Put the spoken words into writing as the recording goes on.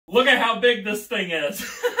Look at how big this thing is.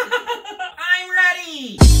 I'm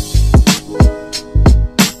ready.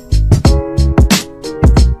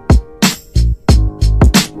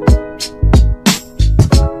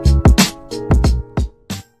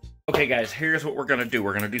 Okay guys, here's what we're gonna do.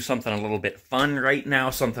 We're gonna do something a little bit fun right now,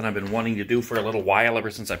 something I've been wanting to do for a little while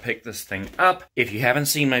ever since I picked this thing up. If you haven't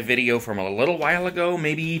seen my video from a little while ago,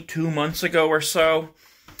 maybe 2 months ago or so,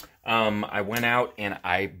 I went out and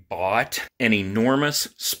I bought an enormous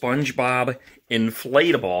SpongeBob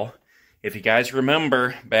inflatable. If you guys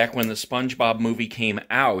remember, back when the SpongeBob movie came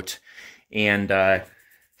out and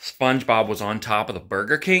SpongeBob was on top of the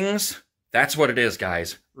Burger Kings, that's what it is,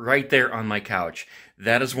 guys. Right there on my couch.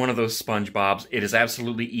 That is one of those SpongeBobs. It is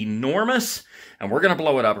absolutely enormous, and we're going to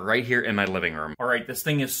blow it up right here in my living room. All right, this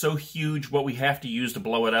thing is so huge, what we have to use to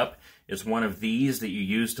blow it up is one of these that you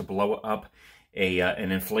use to blow up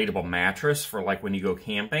an inflatable mattress for like when you go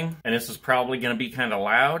camping. And this is probably going to be kind of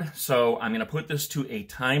loud, so I'm going to put this to a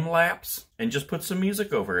time lapse and just put some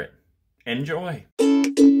music over it. Enjoy.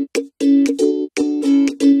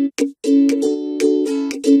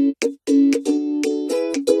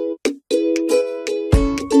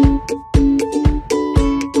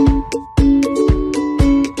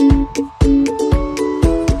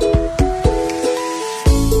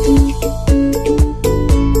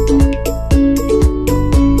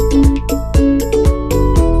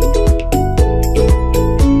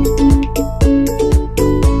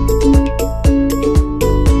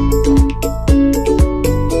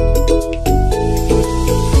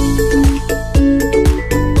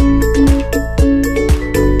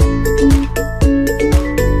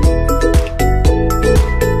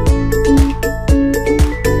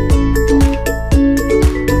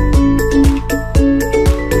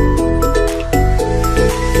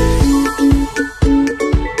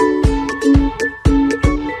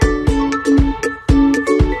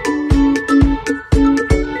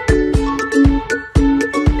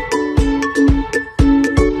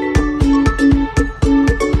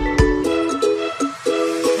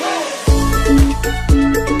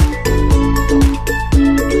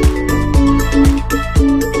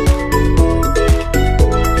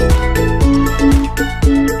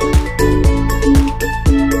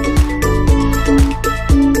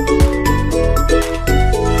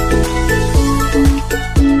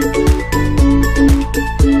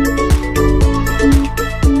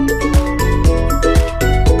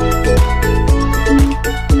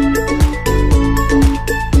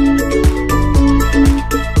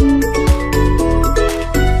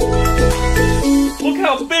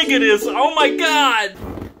 It is. Oh my God!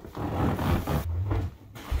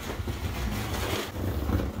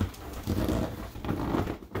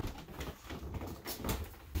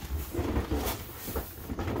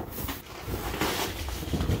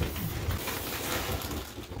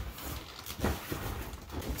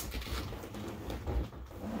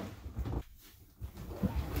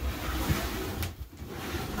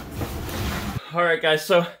 All right, guys,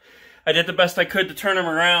 so I did the best I could to turn him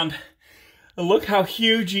around. Look how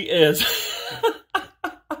huge he is.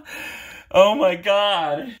 Oh my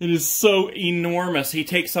God. It is so enormous. He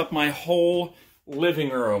takes up my whole living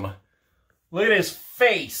room. Look at his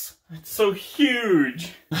face. It's so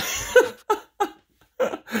huge.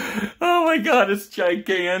 Oh my God, it's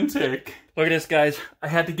gigantic. Look at this, guys. I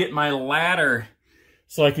had to get my ladder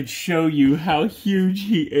so I could show you how huge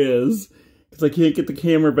he is, because I can't get the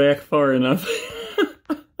camera back far enough.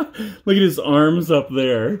 Look at his arms up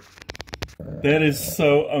there. That is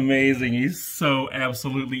so amazing. He's so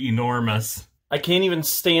absolutely enormous. I can't even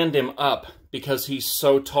stand him up because he's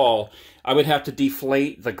so tall. I would have to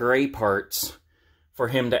deflate the gray parts for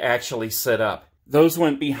him to actually sit up. Those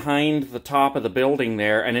went behind the top of the building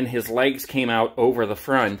there, and then his legs came out over the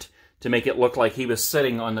front to make it look like he was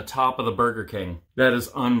sitting on the top of the Burger King. That is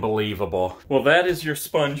unbelievable. Well, that is your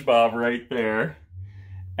SpongeBob right there.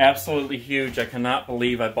 Absolutely huge. I cannot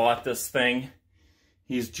believe I bought this thing.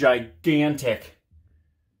 He's gigantic.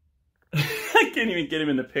 I can't even get him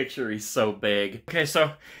in the picture. He's so big. Okay,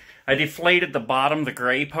 so I deflated the bottom, the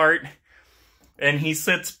gray part, and he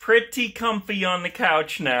sits pretty comfy on the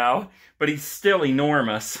couch now, but he's still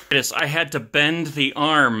enormous. I had to bend the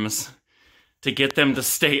arms to get them to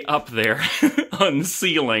stay up there on the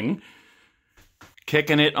ceiling.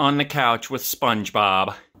 Kicking it on the couch with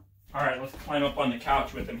SpongeBob. All right, let's climb up on the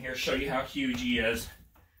couch with him here, show you how huge he is.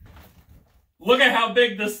 Look at how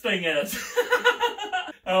big this thing is.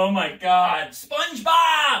 Oh my God. SpongeBob,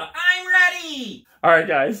 I'm ready. All right,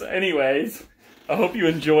 guys. Anyways, I hope you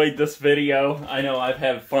enjoyed this video. I know I've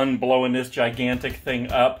had fun blowing this gigantic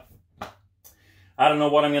thing up. I don't know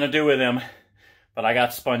what I'm going to do with him, but I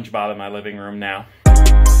got SpongeBob in my living room now.